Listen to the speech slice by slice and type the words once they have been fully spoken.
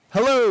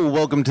Hello,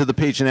 welcome to the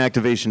Patient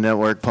Activation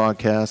Network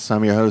podcast.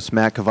 I'm your host,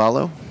 Matt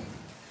Cavallo.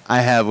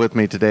 I have with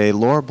me today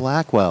Laura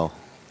Blackwell.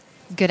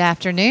 Good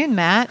afternoon,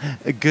 Matt.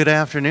 Good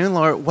afternoon,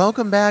 Laura.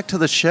 Welcome back to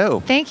the show.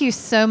 Thank you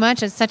so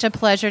much. It's such a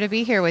pleasure to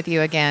be here with you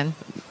again.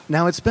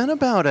 Now, it's been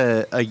about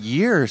a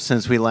year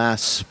since we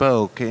last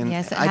spoke. And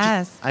yes, it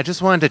has. I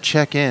just wanted to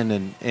check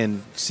in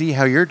and see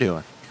how you're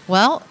doing.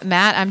 Well,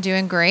 Matt, I'm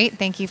doing great.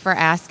 Thank you for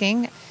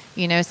asking.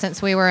 You know,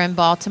 since we were in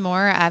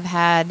Baltimore, I've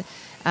had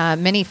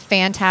many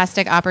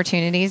fantastic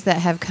opportunities that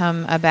have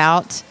come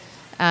about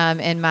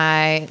in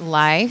my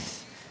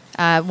life.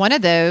 One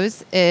of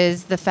those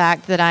is the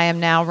fact that I am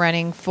now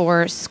running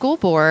for school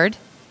board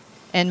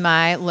in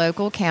my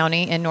local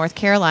county in North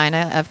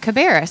Carolina of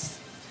Cabarrus.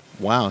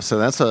 Wow, so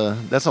that's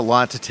a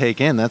lot to take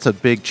in. That's a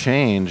big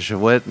change.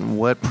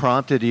 What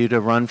prompted you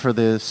to run for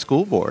the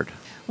school board?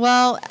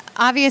 Well,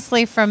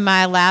 obviously from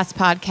my last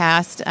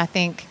podcast, I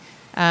think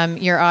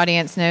your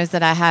audience knows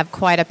that I have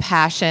quite a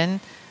passion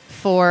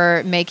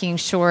for making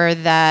sure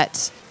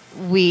that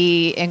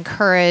we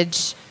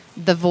encourage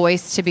the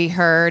voice to be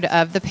heard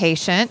of the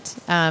patient,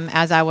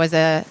 as I was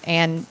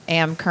and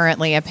am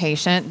currently a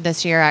patient.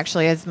 This year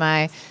actually is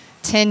my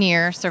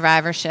 10-year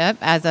survivorship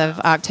as of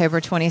October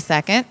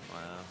 22nd.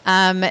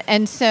 Wow.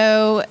 And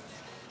so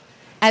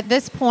at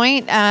this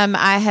point,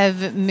 I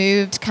have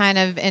moved kind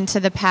of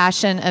into the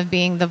passion of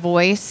being the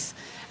voice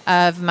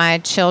of my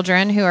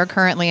children who are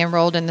currently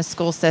enrolled in the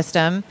school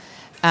system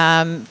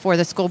for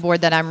the school board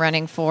that I'm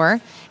running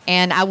for.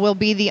 And I will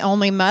be the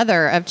only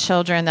mother of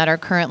children that are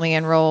currently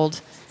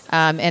enrolled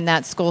in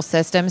that school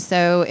system.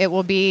 So it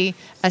will be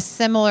a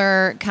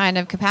similar kind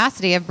of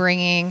capacity of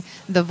bringing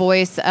the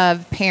voice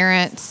of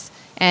parents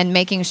and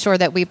making sure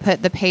that we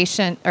put the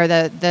patient or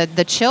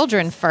the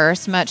children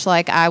first, much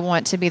like I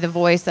want to be the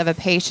voice of a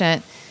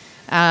patient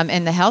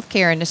in the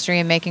healthcare industry,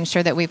 and making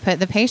sure that we put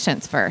the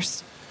patients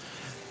first.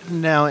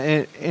 Now,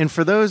 and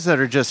for those that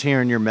are just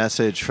hearing your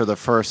message for the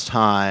first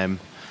time,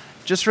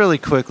 just really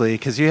quickly,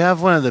 because you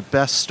have one of the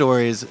best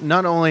stories.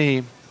 Not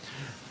only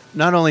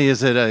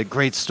is it a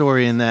great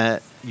story in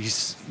that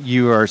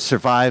you are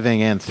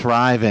surviving and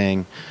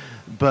thriving,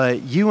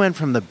 but you went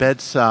from the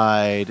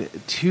bedside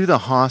to the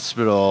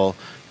hospital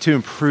to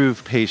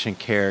improve patient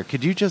care.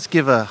 Could you just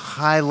give a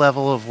high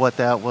level of what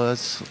that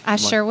was? I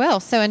sure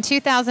will. So in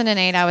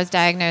 2008, I was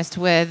diagnosed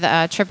with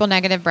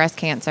triple-negative breast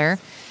cancer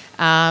with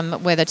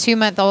a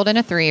 2-month-old and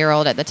a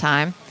 3-year-old at the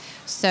time.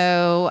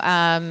 So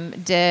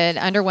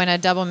underwent a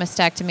double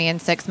mastectomy and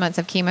 6 months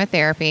of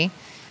chemotherapy.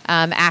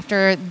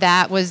 After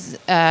that was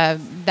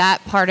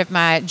that part of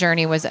my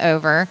journey was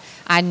over,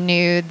 I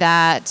knew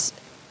that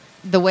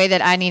the way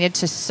that I needed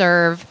to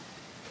serve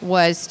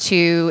was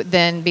to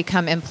then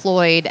become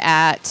employed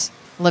at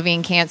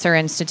Levine Cancer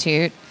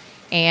Institute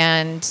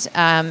and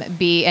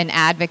be an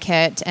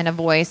advocate and a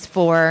voice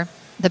for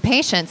the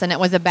patients. And it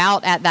was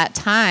about at that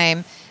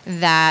time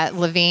that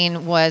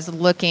Levine was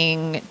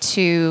looking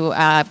to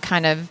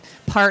kind of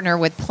partner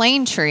with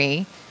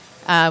Plaintree,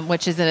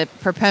 which is a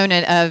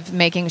proponent of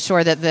making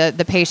sure that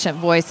the patient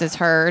voice is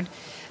heard.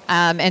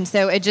 And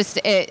so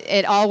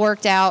it all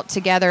worked out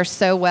together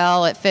so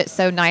well. It fit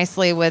so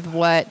nicely with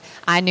what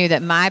I knew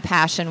that my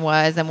passion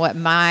was and what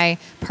my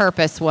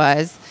purpose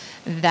was,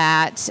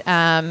 that,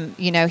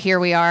 here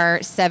we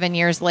are 7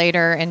 years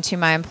later into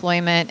my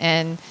employment,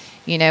 and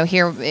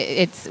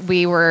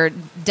we were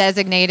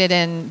designated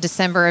in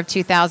December of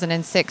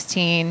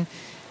 2016,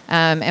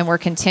 and we're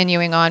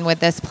continuing on with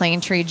this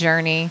Plaintree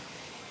journey.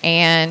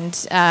 And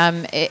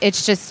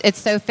it's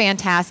so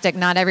fantastic.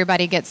 Not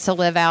everybody gets to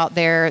live out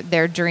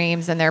their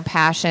dreams and their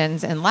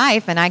passions in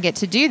life, and I get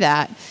to do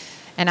that.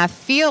 And I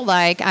feel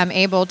like I'm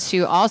able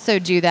to also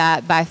do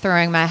that by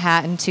throwing my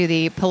hat into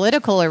the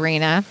political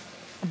arena,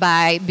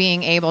 by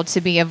being able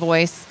to be a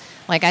voice,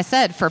 like I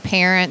said, for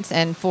parents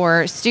and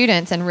for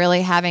students, and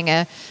really having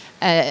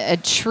a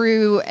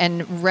true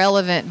and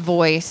relevant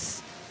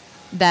voice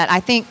that I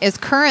think is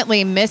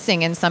currently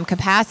missing in some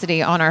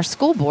capacity on our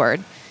school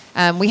board.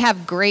 We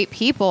have great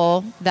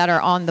people that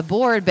are on the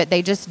board, but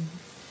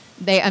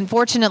they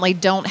unfortunately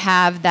don't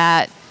have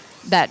that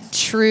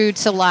true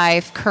to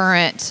life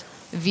current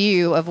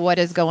view of what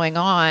is going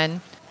on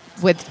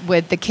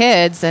with the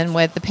kids and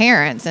with the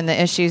parents and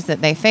the issues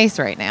that they face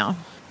right now.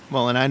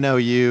 Well, and I know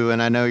you,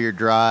 and I know your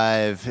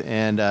drive,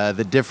 and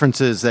the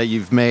differences that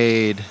you've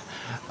made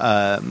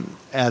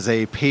as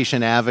a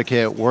patient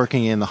advocate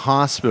working in the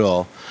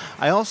hospital.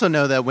 I also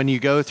know that when you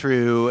go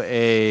through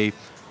a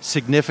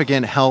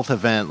significant health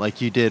event like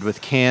you did with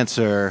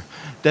cancer,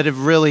 that it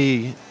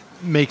really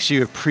makes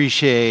you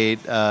appreciate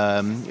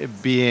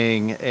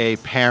being a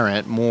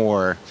parent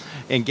more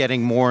and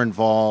getting more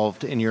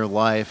involved in your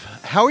life.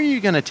 How are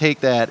you going to take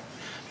that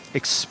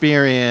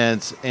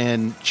experience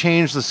and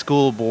change the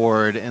school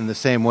board in the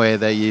same way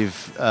that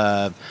you've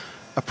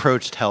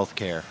approached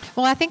healthcare?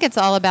 Well, I think it's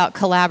all about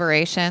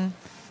collaboration.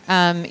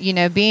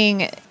 Being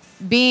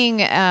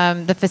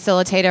the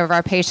facilitator of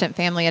our Patient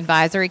Family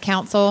Advisory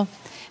Council,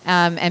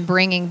 and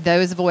bringing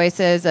those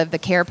voices of the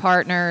care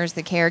partners,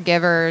 the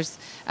caregivers,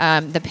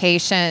 the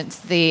patients,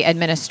 the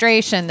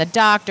administration, the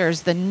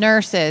doctors, the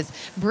nurses,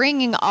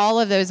 bringing all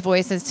of those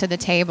voices to the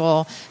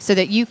table so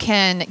that you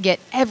can get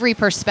every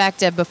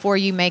perspective before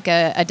you make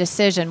a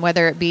decision,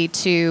 whether it be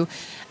to,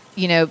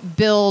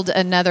 build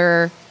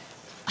another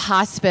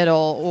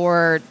hospital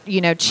or,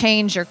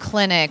 change your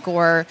clinic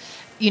or,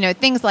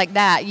 things like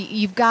that.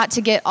 You've got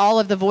to get all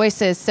of the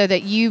voices so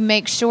that you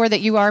make sure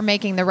that you are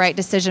making the right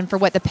decision for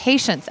what the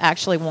patients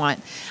actually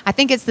want. I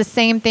think it's the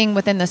same thing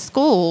within the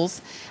schools.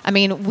 I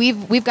mean,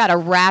 we've got a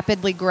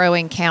rapidly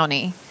growing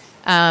county.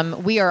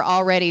 We are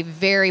already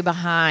very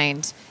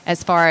behind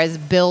as far as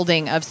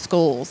building of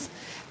schools.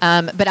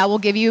 But I will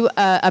give you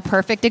a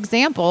perfect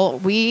example.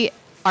 We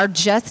are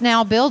just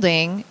now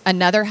building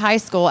another high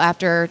school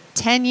after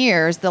 10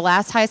 years. The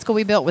last high school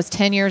we built was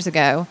 10 years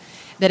ago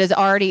that is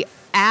already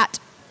at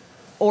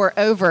or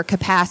over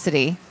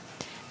capacity.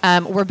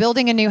 We're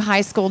building a new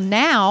high school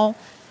now.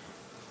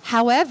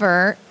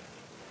 However,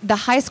 the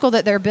high school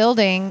that they're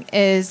building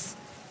is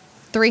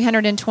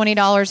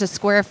 $320 a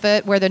square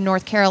foot, where the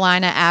North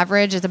Carolina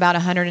average is about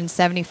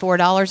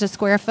 $174 a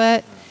square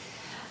foot.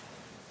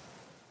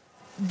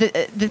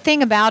 The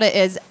thing about it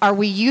is, are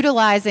we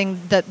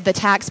utilizing the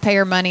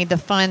taxpayer money, the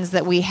funds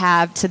that we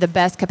have, to the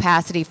best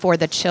capacity for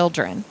the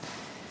children?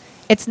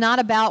 It's not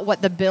about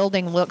what the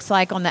building looks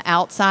like on the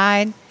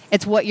outside.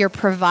 It's what you're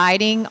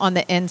providing on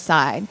the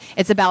inside.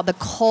 It's about the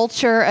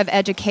culture of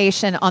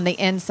education on the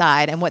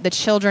inside and what the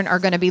children are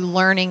going to be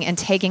learning and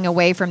taking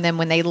away from them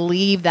when they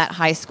leave that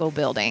high school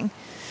building.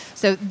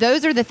 So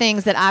those are the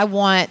things that I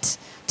want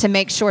to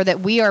make sure that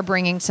we are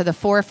bringing to the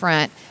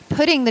forefront,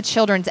 putting the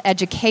children's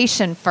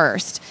education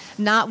first,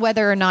 not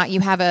whether or not you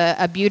have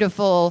a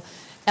beautiful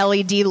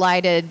LED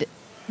lighted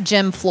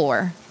gym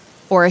floor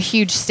or a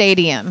huge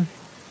stadium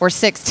or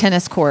 6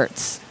 tennis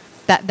courts.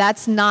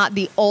 That's not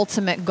the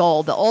ultimate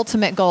goal. The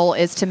ultimate goal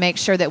is to make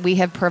sure that we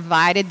have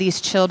provided these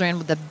children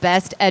with the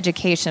best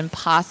education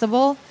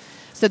possible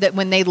so that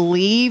when they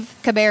leave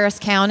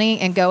Cabarrus County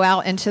and go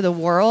out into the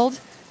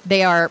world,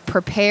 they are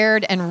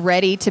prepared and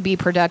ready to be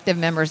productive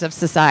members of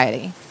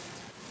society.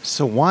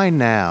 So why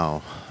now?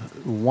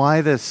 Why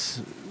this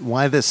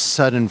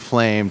sudden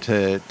flame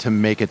to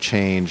make a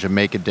change and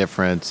make a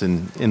difference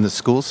in the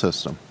school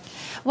system?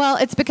 Well,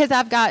 it's because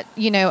I've got, a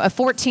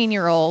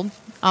 14-year-old,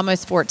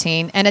 almost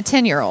 14, and a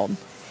 10-year-old.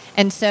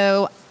 And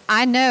so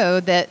I know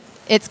that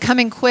it's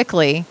coming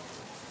quickly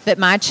that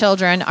my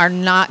children are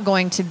not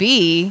going to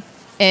be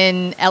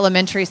in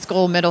elementary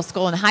school, middle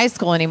school, and high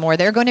school anymore.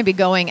 They're going to be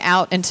going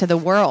out into the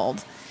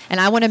world. And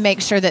I want to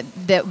make sure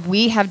that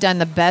we have done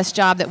the best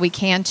job that we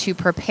can to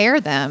prepare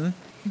them,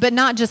 but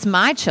not just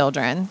my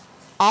children,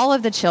 all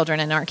of the children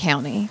in our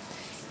county.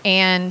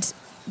 And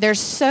there's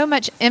so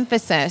much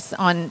emphasis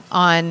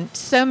on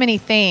so many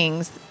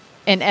things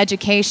in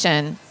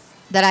education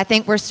that I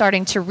think we're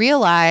starting to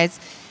realize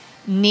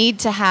need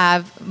to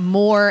have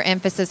more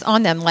emphasis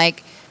on them,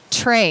 like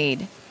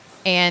trade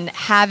and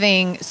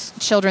having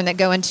children that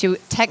go into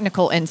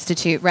technical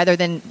institute rather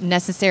than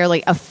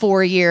necessarily a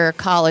 4-year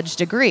college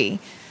degree.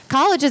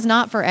 College is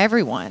not for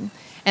everyone.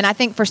 And I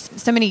think for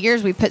so many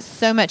years we put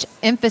so much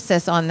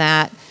emphasis on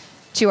that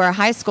to our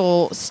high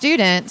school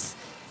students,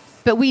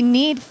 but we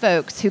need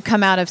folks who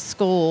come out of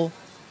school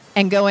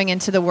and going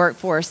into the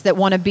workforce that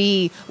want to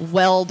be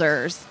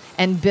welders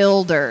and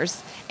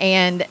builders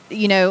and,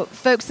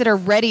 folks that are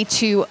ready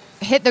to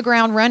hit the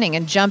ground running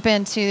and jump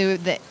into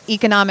the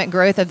economic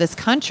growth of this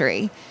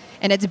country.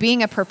 And it's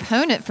being a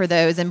proponent for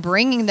those and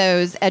bringing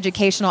those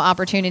educational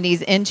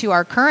opportunities into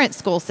our current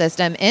school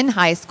system in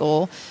high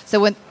school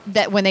so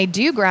when they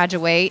do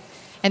graduate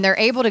and they're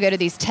able to go to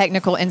these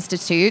technical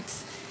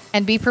institutes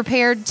and be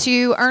prepared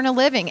to earn a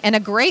living, and a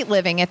great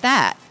living at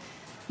that.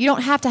 You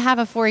don't have to have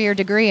a 4-year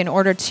degree in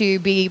order to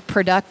be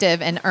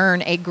productive and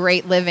earn a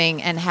great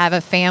living and have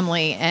a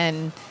family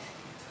and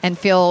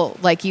feel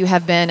like you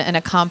have been an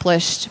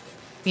accomplished,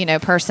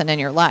 person in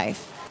your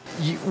life.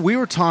 We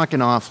were talking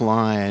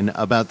offline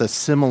about the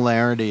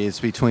similarities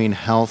between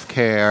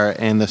healthcare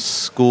and the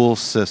school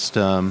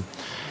system.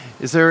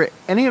 Is there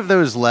any of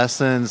those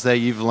lessons that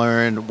you've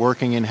learned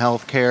working in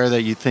healthcare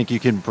that you think you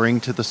can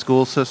bring to the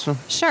school system?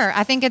 Sure.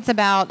 I think it's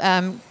about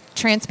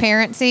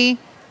transparency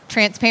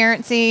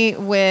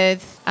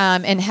with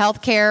in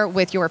healthcare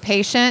with your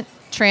patient,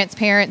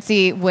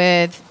 transparency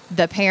with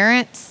the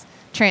parents,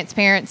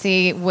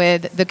 transparency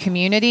with the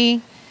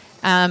community,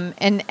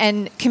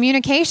 and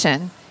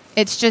communication.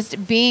 It's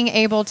just being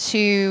able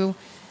to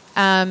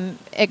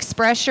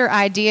express your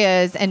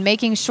ideas and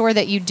making sure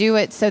that you do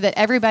it so that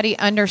everybody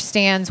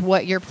understands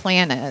what your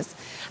plan is.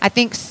 I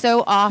think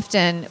so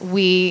often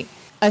we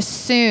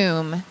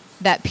assume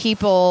that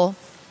people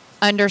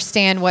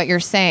understand what you're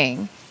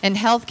saying. In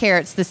healthcare,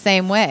 it's the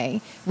same way.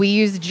 We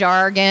use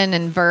jargon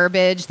and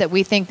verbiage that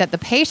we think that the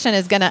patient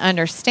is going to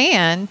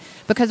understand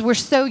because we're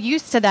so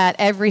used to that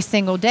every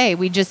single day.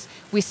 We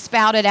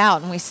spout it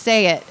out and we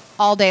say it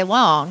all day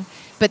long.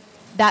 But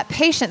that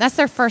patient, that's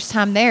their first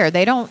time there.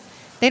 They don't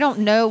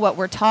know what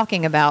we're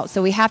talking about,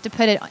 so we have to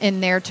put it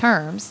in their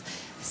terms.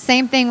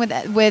 Same thing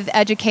with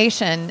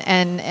education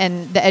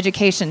and the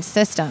education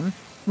system.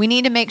 We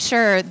need to make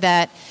sure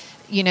that,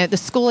 the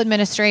school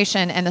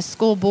administration and the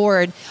school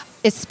board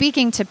is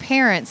speaking to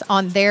parents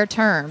on their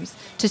terms,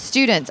 to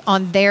students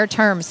on their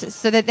terms,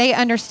 so that they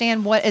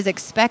understand what is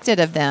expected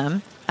of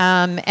them.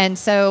 And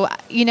so,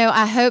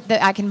 I hope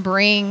that I can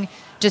bring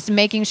just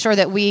making sure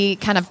that we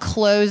kind of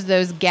close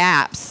those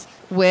gaps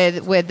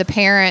with the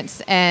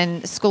parents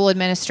and school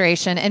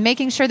administration, and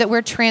making sure that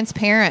we're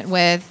transparent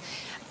with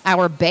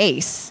our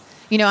base.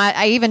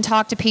 I even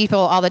talk to people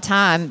all the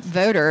time,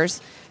 voters,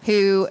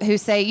 who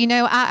say,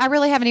 I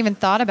really haven't even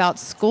thought about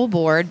school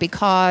board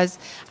because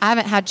I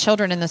haven't had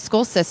children in the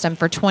school system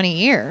for 20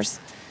 years.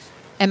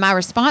 And my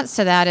response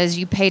to that is,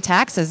 you pay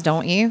taxes,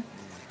 don't you?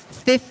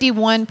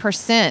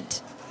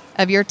 51%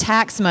 of your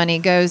tax money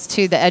goes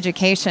to the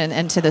education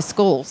and to the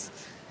schools.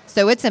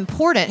 So it's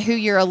important who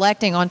you're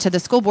electing onto the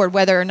school board,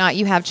 whether or not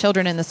you have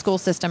children in the school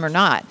system or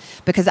not,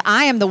 because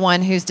I am the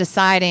one who's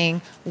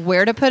deciding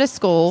where to put a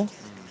school,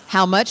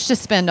 how much to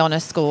spend on a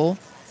school.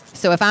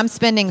 So if I'm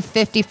spending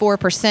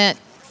 54%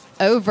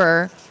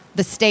 over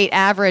the state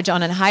average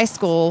on a high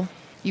school,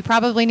 you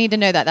probably need to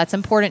know that. That's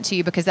important to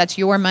you because that's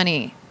your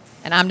money,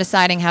 and I'm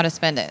deciding how to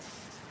spend it.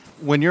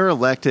 When you're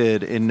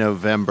elected in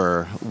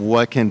November,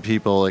 what can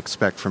people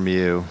expect from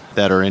you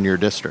that are in your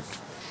district?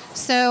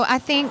 So I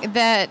think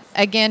that,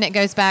 again, it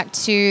goes back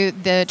to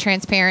the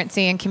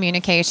transparency and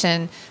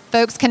communication.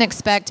 Folks can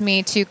expect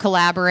me to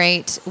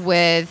collaborate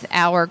with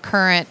our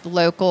current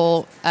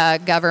local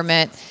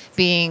government,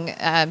 being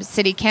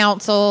city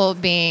council,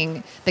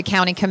 being the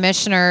county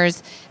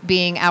commissioners,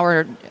 being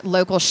our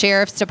local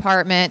sheriff's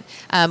department.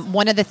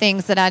 One of the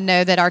things that I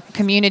know that our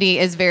community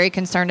is very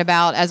concerned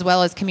about, as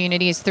well as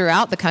communities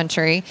throughout the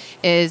country,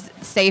 is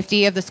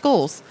safety of the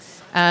schools,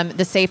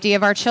 the safety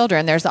of our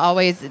children. There's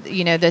always,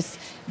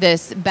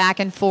 this back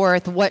and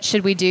forth. What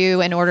should we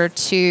do in order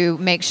to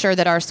make sure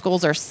that our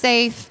schools are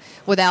safe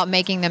without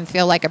making them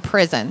feel like a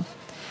prison?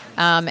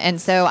 And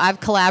so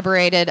I've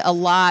collaborated a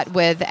lot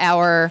with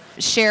our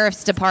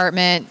sheriff's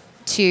department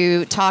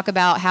to talk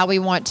about how we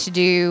want to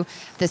do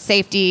the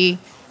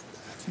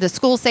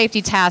school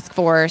safety task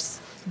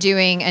force,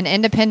 doing an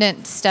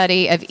independent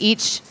study of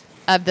each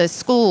of the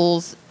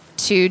schools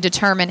to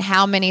determine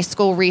how many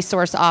school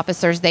resource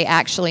officers they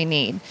actually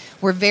need.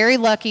 We're very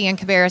lucky in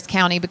Cabarrus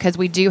County because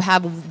we do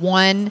have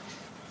one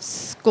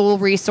school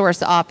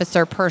resource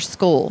officer per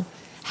school.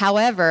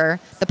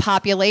 However, the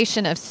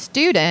population of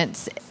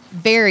students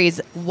varies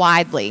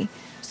widely.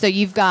 So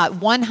you've got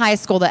one high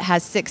school that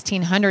has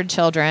 1,600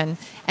 children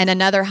and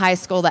another high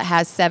school that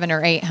has 700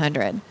 or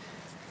 800.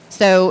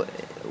 So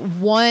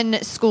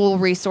one school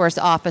resource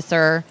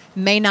officer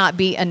may not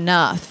be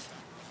enough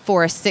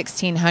for a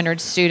 1,600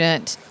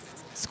 student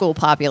school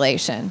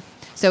population.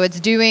 So it's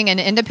doing an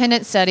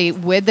independent study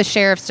with the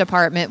sheriff's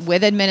department,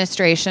 with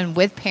administration,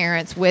 with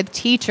parents, with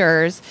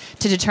teachers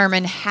to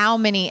determine how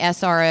many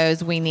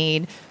SROs we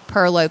need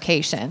per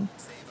location.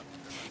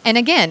 And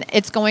again,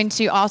 it's going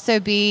to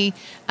also be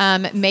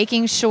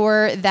making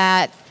sure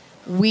that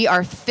we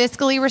are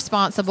fiscally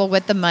responsible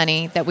with the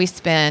money that we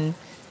spend,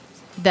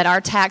 that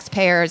our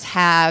taxpayers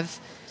have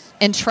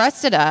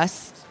entrusted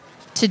us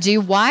to do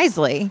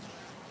wisely.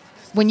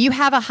 When you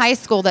have a high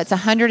school that's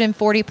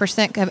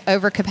 140%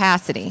 over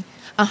capacity,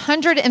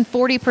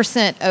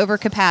 140% over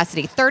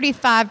capacity,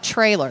 35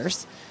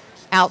 trailers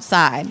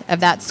outside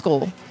of that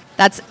school,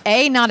 that's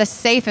not a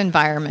safe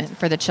environment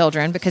for the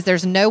children because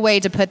there's no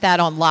way to put that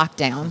on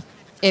lockdown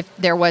if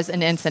there was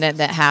an incident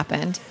that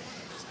happened.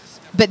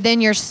 But then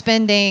you're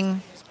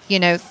spending,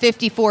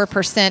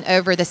 54%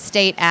 over the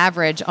state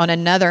average on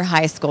another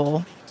high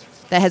school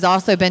that has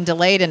also been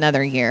delayed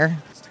another year.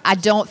 I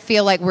don't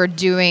feel like we're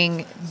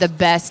doing the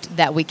best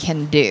that we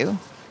can do.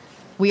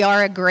 We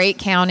are a great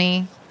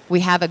county.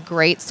 We have a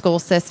great school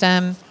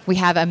system. We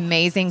have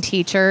amazing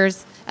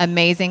teachers,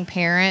 amazing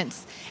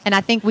parents. And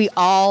I think we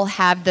all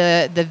have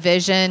the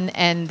vision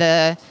and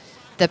the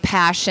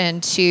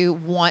passion to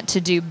want to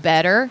do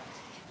better.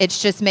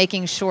 It's just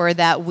making sure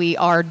that we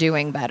are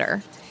doing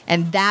better.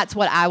 And that's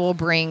what I will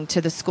bring to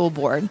the school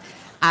board.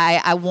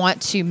 I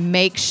want to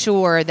make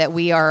sure that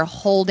we are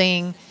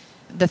holding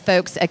the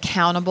folks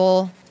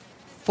accountable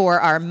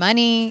for our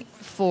money,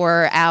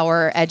 for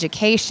our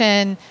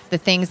education, the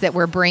things that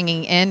we're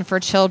bringing in for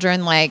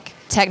children like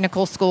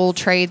technical school,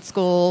 trade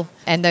school,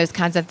 and those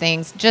kinds of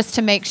things, just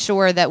to make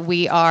sure that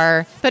we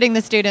are putting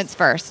the students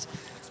first.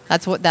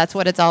 That's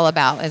what it's all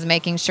about, is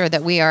making sure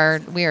that we are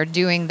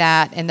doing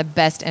that in the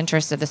best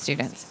interest of the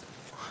students.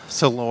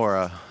 So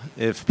Laura,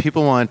 if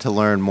people want to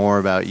learn more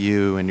about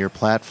you and your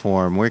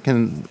platform, where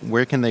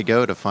can they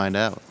go to find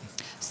out?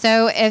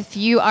 So if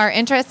you are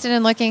interested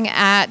in looking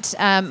at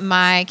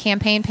my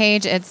campaign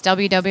page, it's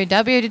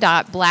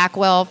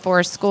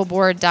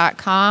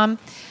www.blackwellforschoolboard.com.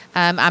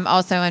 I'm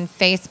also on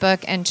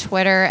Facebook and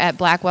Twitter at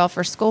Blackwell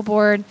for School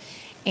Board.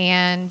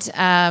 And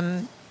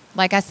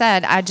like I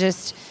said,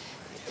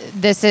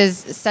 this is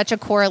such a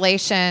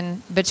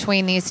correlation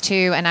between these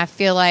two, and I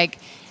feel like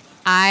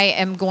I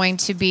am going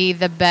to be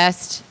the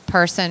best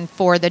person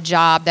for the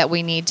job that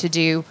we need to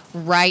do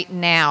right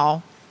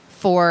now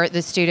for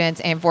the students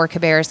and for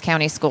Cabarrus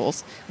County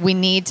Schools. We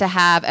need to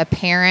have a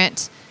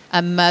parent,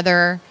 a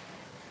mother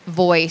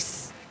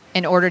voice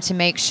in order to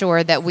make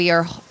sure that we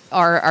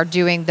are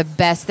doing the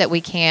best that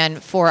we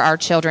can for our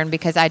children,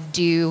 because I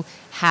do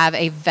have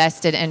a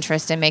vested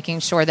interest in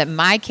making sure that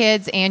my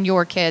kids and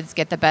your kids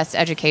get the best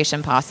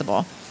education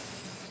possible.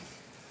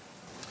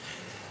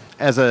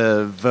 As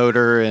a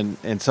voter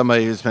and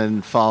somebody who's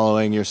been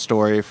following your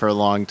story for a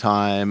long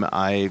time,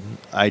 I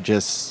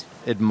just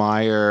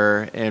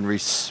admire and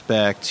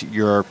respect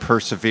your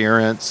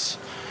perseverance.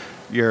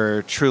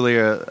 You're truly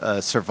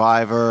a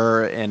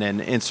survivor and an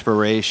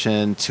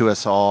inspiration to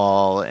us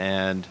all,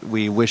 and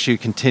we wish you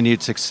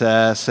continued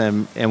success,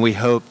 and we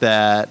hope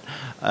that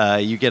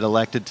you get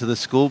elected to the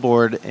school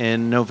board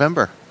in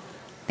November.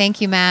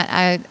 Thank you, Matt.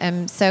 I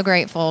am so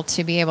grateful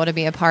to be able to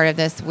be a part of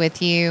this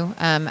with you.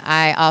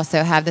 I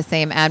also have the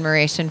same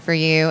admiration for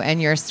you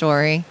and your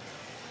story.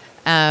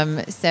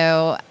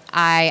 So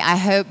I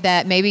hope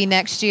that maybe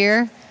next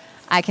year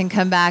I can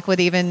come back with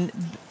even,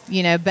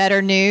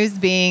 better news,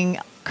 being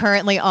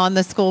currently on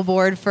the school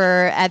board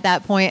for, at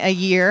that point, a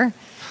year,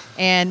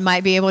 and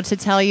might be able to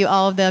tell you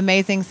all of the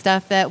amazing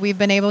stuff that we've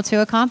been able to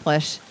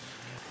accomplish.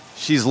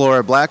 She's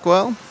Laura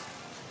Blackwell.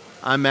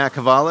 I'm Matt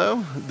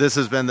Cavallo. This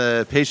has been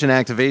the Patient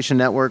Activation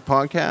Network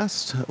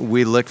podcast.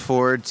 We look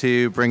forward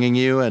to bringing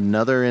you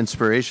another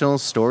inspirational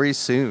story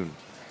soon.